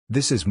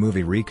This is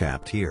movie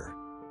recapped here.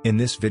 In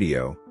this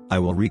video, I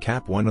will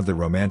recap one of the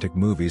romantic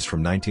movies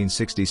from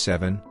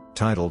 1967,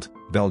 titled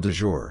Belle De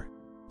Jour.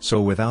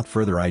 So without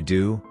further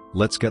ado,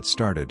 let's get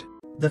started.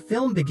 The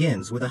film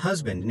begins with a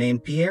husband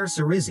named Pierre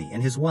Cerizzi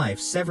and his wife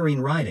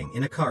Séverine riding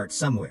in a cart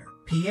somewhere.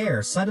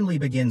 Pierre suddenly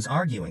begins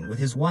arguing with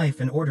his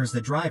wife and orders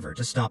the driver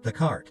to stop the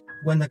cart.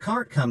 When the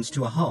cart comes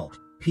to a halt,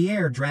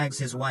 Pierre drags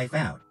his wife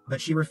out, but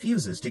she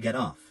refuses to get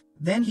off.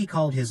 Then he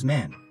called his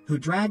men, who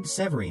dragged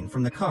Séverine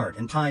from the cart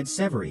and tied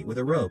Séverine with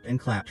a rope and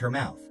clapped her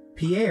mouth.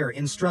 Pierre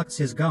instructs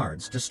his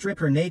guards to strip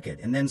her naked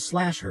and then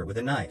slash her with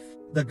a knife.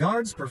 The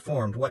guards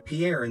performed what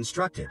Pierre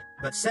instructed,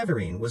 but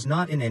Séverine was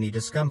not in any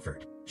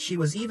discomfort. She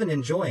was even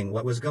enjoying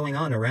what was going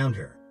on around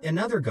her.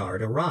 Another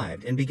guard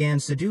arrived and began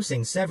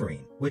seducing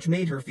Séverine, which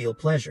made her feel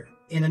pleasure.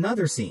 In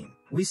another scene,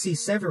 we see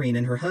Séverine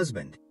and her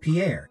husband,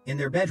 Pierre, in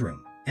their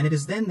bedroom, and it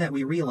is then that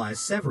we realize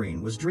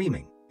Séverine was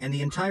dreaming, and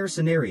the entire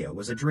scenario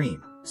was a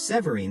dream.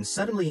 Séverine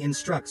suddenly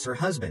instructs her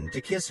husband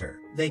to kiss her.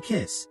 They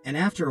kiss, and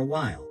after a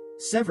while,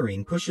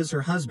 Séverine pushes her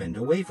husband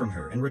away from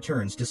her and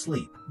returns to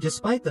sleep.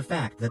 Despite the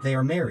fact that they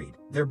are married,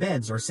 their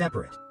beds are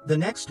separate. The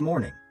next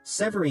morning,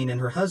 Séverine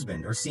and her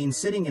husband are seen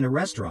sitting in a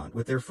restaurant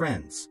with their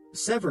friends.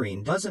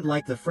 Séverine doesn't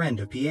like the friend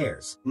of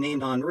Pierre's,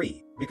 named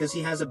Henri, because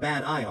he has a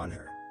bad eye on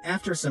her.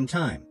 After some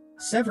time,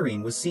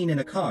 Séverine was seen in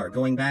a car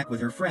going back with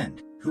her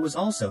friend, who was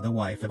also the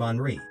wife of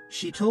Henri.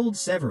 She told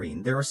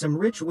Séverine there are some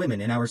rich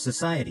women in our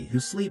society who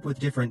sleep with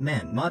different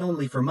men not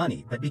only for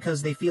money but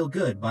because they feel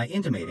good by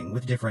intimating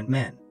with different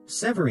men.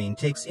 Séverine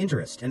takes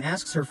interest and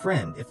asks her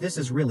friend if this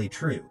is really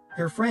true.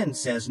 Her friend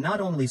says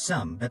not only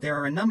some but there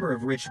are a number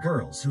of rich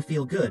girls who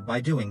feel good by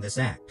doing this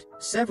act.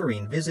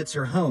 Séverine visits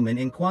her home and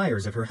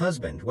inquires of her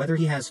husband whether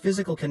he has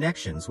physical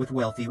connections with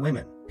wealthy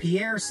women.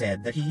 Pierre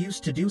said that he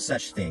used to do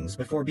such things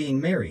before being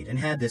married and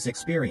had this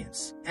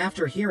experience.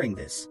 After hearing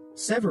this,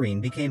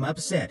 Séverine became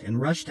upset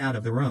and rushed out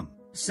of the room.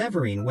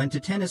 Séverine went to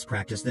tennis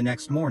practice the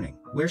next morning,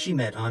 where she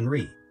met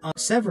Henri.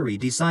 Séverine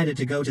decided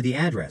to go to the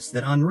address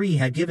that Henri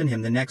had given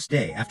him the next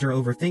day after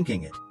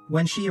overthinking it.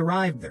 When she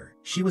arrived there,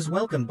 she was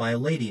welcomed by a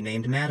lady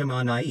named Madame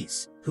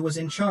Anais, who was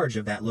in charge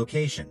of that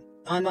location.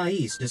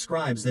 Anais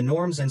describes the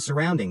norms and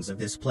surroundings of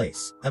this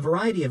place. A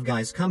variety of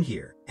guys come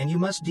here, and you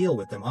must deal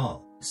with them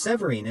all.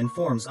 Séverine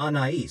informs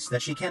Anais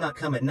that she cannot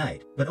come at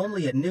night, but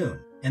only at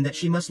noon, and that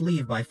she must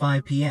leave by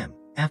 5 p.m.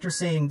 After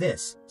saying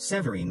this,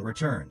 Séverine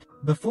returned.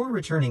 Before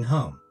returning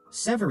home,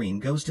 Séverine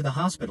goes to the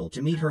hospital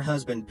to meet her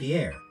husband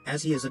Pierre,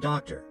 as he is a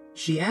doctor.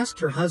 She asked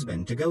her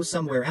husband to go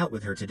somewhere out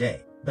with her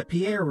today, but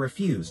Pierre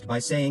refused by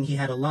saying he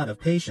had a lot of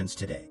patients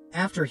today.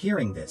 After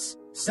hearing this,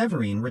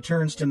 Séverine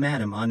returns to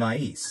Madame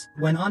Anais.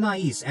 When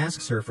Anais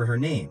asks her for her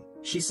name,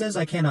 she says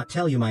I cannot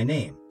tell you my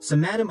name, so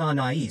Madame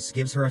Anais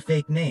gives her a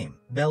fake name,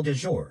 Belle De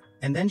Jour,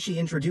 and then she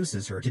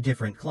introduces her to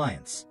different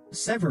clients.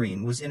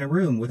 Séverine was in a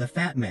room with a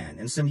fat man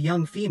and some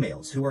young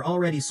females who were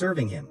already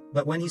serving him,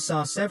 but when he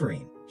saw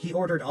Séverine, he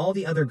ordered all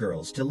the other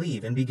girls to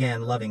leave and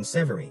began loving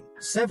Séverine.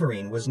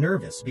 Séverine was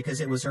nervous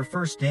because it was her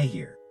first day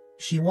here.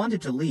 She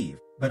wanted to leave,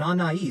 but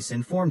Anais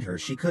informed her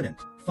she couldn't.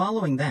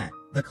 Following that,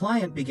 the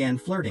client began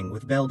flirting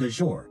with Belle De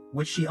Jour,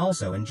 which she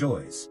also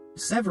enjoys.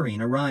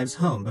 Séverine arrives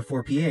home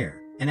before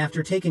Pierre, and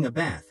after taking a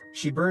bath,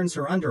 she burns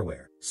her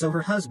underwear, so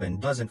her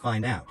husband doesn't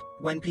find out.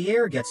 When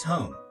Pierre gets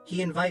home,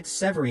 he invites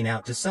Séverine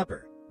out to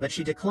supper, but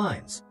she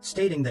declines,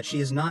 stating that she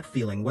is not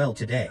feeling well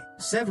today.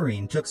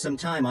 Séverine took some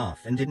time off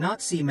and did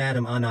not see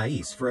Madame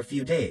Anais for a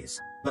few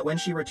days, but when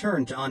she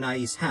returned to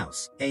Anais'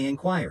 house, A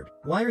inquired,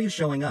 "Why are you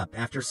showing up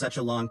after such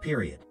a long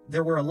period?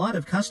 There were a lot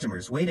of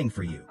customers waiting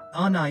for you."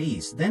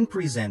 Anais then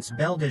presents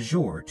Belle De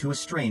Jour to a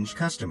strange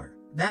customer.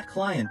 That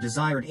client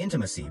desired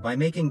intimacy by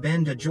making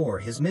Belle De Jour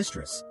his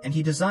mistress, and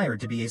he desired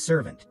to be a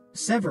servant.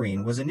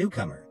 Séverine was a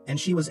newcomer, and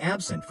she was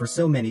absent for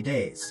so many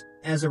days.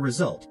 As a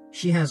result,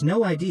 she has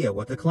no idea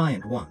what the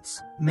client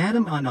wants.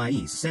 Madame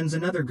Anais sends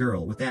another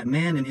girl with that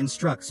man and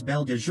instructs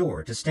Belle De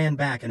Jour to stand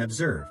back and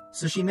observe,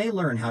 so she may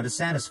learn how to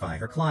satisfy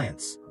her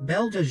clients.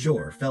 Belle De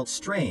Jour felt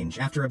strange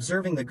after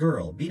observing the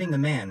girl beating the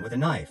man with a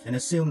knife and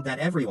assumed that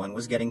everyone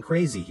was getting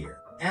crazy here.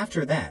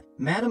 After that,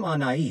 Madame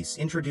Anais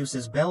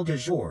introduces Belle De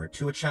Jour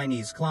to a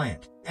Chinese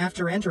client.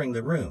 After entering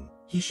the room,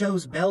 he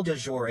shows Belle De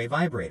Jour a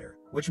vibrator,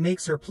 which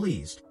makes her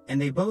pleased, and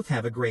they both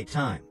have a great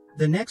time.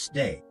 The next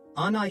day,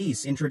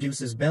 Anais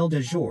introduces Belle De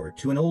Jour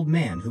to an old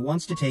man who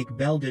wants to take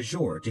Belle De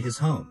Jour to his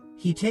home.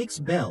 He takes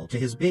Belle to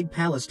his big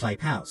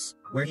palace-type house,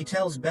 where he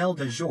tells Belle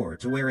De Jour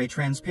to wear a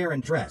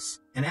transparent dress,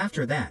 and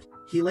after that,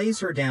 he lays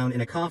her down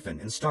in a coffin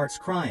and starts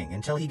crying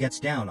until he gets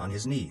down on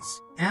his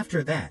knees.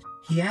 After that,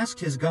 he asked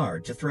his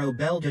guard to throw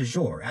Belle De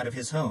Jour out of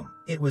his home.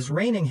 It was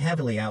raining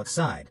heavily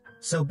outside,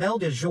 so Belle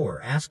De Jour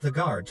asked the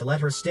guard to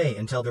let her stay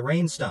until the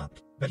rain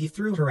stopped, but he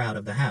threw her out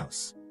of the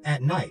house.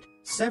 At night,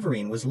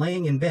 Séverine was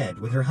laying in bed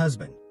with her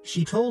husband.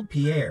 She told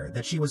Pierre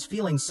that she was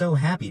feeling so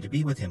happy to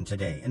be with him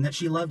today and that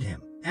she loved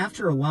him.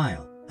 After a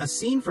while, a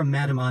scene from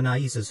Madame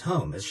Anaïs's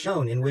home is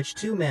shown in which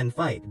two men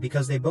fight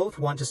because they both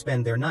want to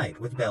spend their night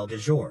with Belle De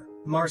Jour.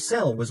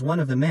 Marcel was one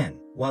of the men,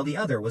 while the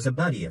other was a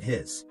buddy of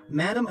his.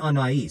 Madame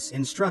Anais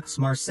instructs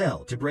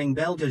Marcel to bring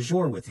Belle De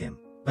Jour with him,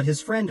 but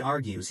his friend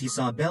argues he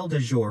saw Belle De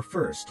Jour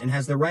first and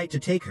has the right to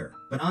take her,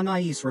 but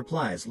Anais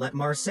replies let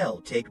Marcel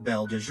take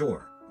Belle De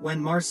Jour. When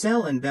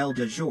Marcel and Belle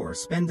De Jour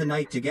spend the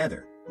night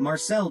together,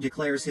 Marcel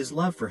declares his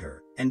love for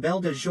her, and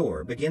Belle De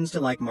Jour begins to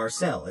like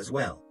Marcel as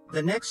well.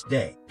 The next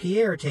day,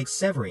 Pierre takes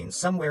Séverine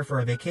somewhere for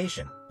a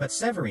vacation, but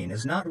Séverine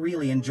is not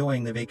really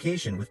enjoying the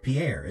vacation with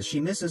Pierre as she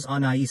misses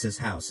Anaïs's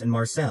house and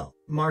Marcel.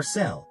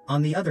 Marcel,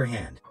 on the other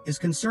hand, is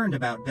concerned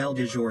about Belle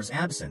De Jour's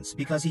absence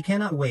because he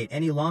cannot wait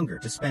any longer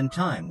to spend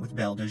time with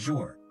Belle De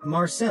Jour.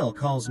 Marcel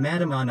calls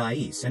Madame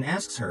Anaïs and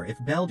asks her if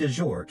Belle De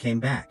Jour came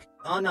back.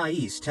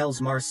 Anaïs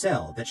tells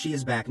Marcel that she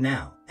is back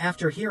now.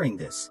 After hearing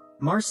this,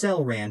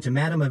 Marcel ran to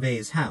Madame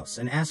Ave's house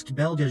and asked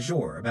Belle De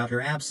Jour about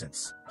her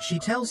absence. She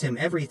tells him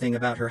everything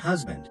about her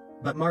husband,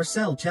 but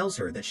Marcel tells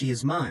her that she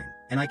is mine,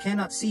 and I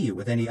cannot see you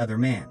with any other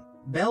man.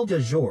 Belle De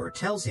Jour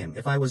tells him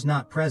if I was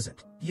not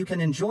present, you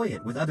can enjoy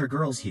it with other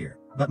girls here,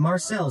 but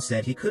Marcel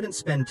said he couldn't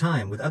spend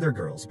time with other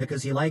girls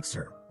because he likes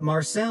her.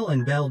 Marcel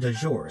and Belle De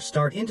Jour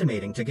start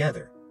intimating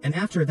together, and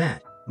after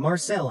that,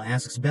 Marcel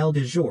asks Belle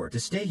De Jour to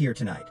stay here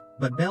tonight,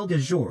 but Belle De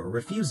Jour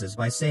refuses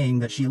by saying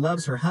that she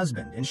loves her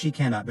husband and she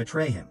cannot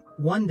betray him.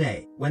 One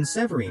day, when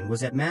Séverine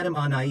was at Madame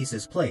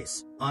Anaïs's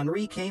place,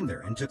 Henri came there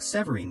and took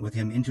Séverine with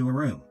him into a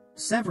room.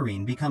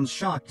 Séverine becomes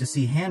shocked to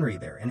see Henri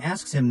there and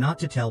asks him not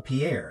to tell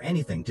Pierre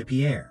anything to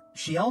Pierre.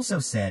 She also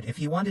said if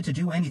he wanted to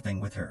do anything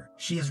with her,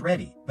 she is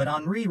ready, but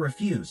Henri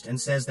refused and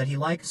says that he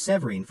liked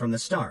Séverine from the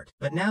start,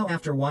 but now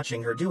after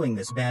watching her doing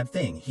this bad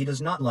thing he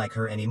does not like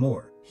her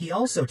anymore. He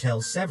also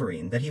tells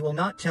Séverine that he will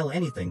not tell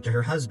anything to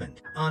her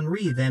husband.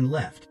 Henri then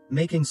left,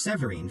 making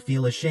Séverine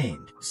feel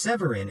ashamed.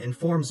 Séverine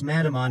informs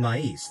Madame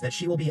Anaïs that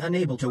she will be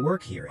unable to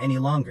work here any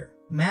longer.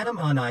 Madame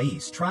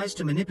Anaïs tries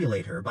to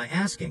manipulate her by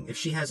asking if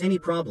she has any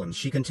problems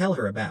she can tell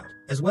her about,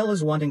 as well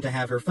as wanting to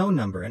have her phone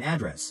number and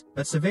address,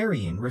 but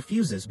Séverine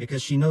refuses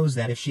because she knows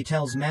that if she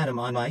tells Madame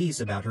Anaïs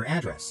about her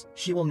address,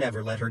 she will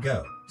never let her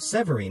go.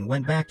 Séverine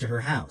went back to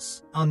her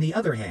house. On the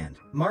other hand,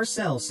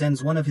 Marcel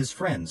sends one of his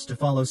friends to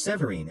follow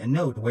Séverine and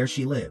note where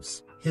she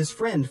lives. His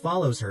friend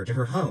follows her to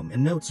her home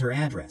and notes her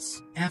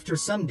address. After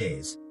some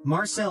days,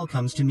 Marcel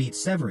comes to meet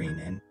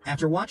Séverine and,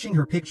 after watching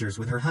her pictures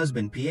with her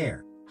husband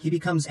Pierre, he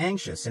becomes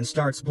anxious and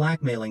starts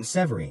blackmailing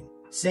Séverine,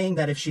 saying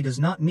that if she does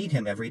not meet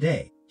him every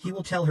day, he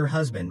will tell her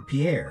husband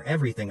Pierre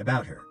everything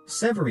about her.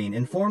 Séverine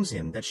informs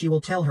him that she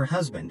will tell her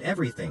husband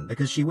everything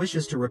because she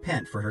wishes to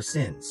repent for her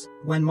sins.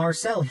 When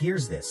Marcel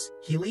hears this,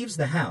 he leaves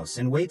the house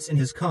and waits in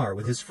his car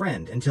with his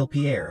friend until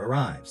Pierre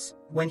arrives.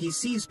 When he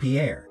sees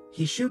Pierre,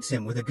 he shoots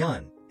him with a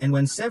gun, and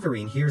when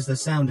Séverine hears the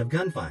sound of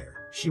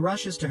gunfire, she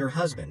rushes to her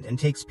husband and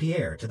takes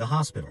Pierre to the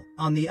hospital.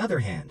 On the other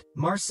hand,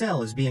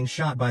 Marcel is being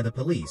shot by the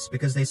police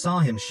because they saw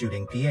him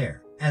shooting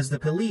Pierre. As the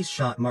police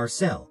shot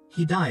Marcel,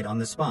 he died on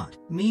the spot.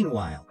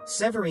 Meanwhile,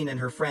 Séverine and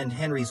her friend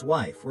Henri's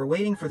wife were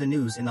waiting for the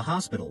news in the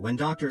hospital when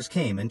doctors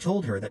came and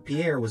told her that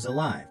Pierre was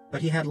alive,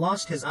 but he had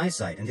lost his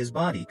eyesight and his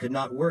body could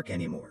not work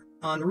anymore.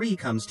 Henri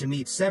comes to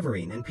meet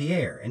Séverine and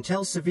Pierre and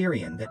tells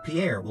Séverine that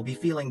Pierre will be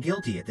feeling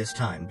guilty at this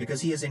time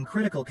because he is in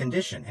critical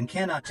condition and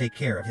cannot take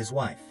care of his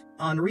wife.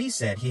 Henri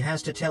said he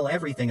has to tell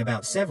everything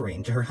about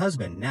Séverine to her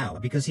husband now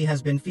because he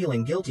has been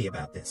feeling guilty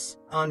about this.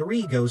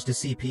 Henri goes to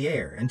see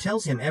Pierre and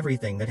tells him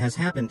everything that has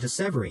happened to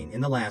Séverine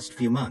in the last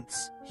few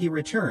months. He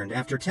returned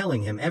after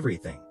telling him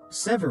everything.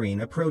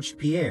 Séverine approached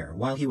Pierre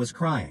while he was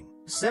crying.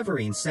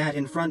 Séverine sat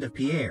in front of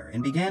Pierre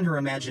and began her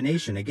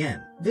imagination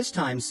again, this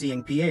time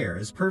seeing Pierre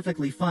as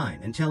perfectly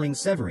fine and telling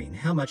Séverine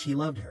how much he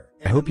loved her.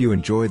 I hope you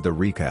enjoyed the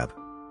recap.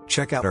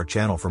 Check out our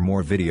channel for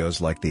more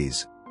videos like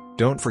these.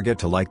 Don't forget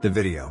to like the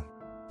video.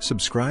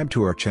 Subscribe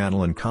to our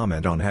channel and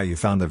comment on how you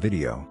found the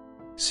video.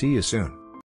 See you soon.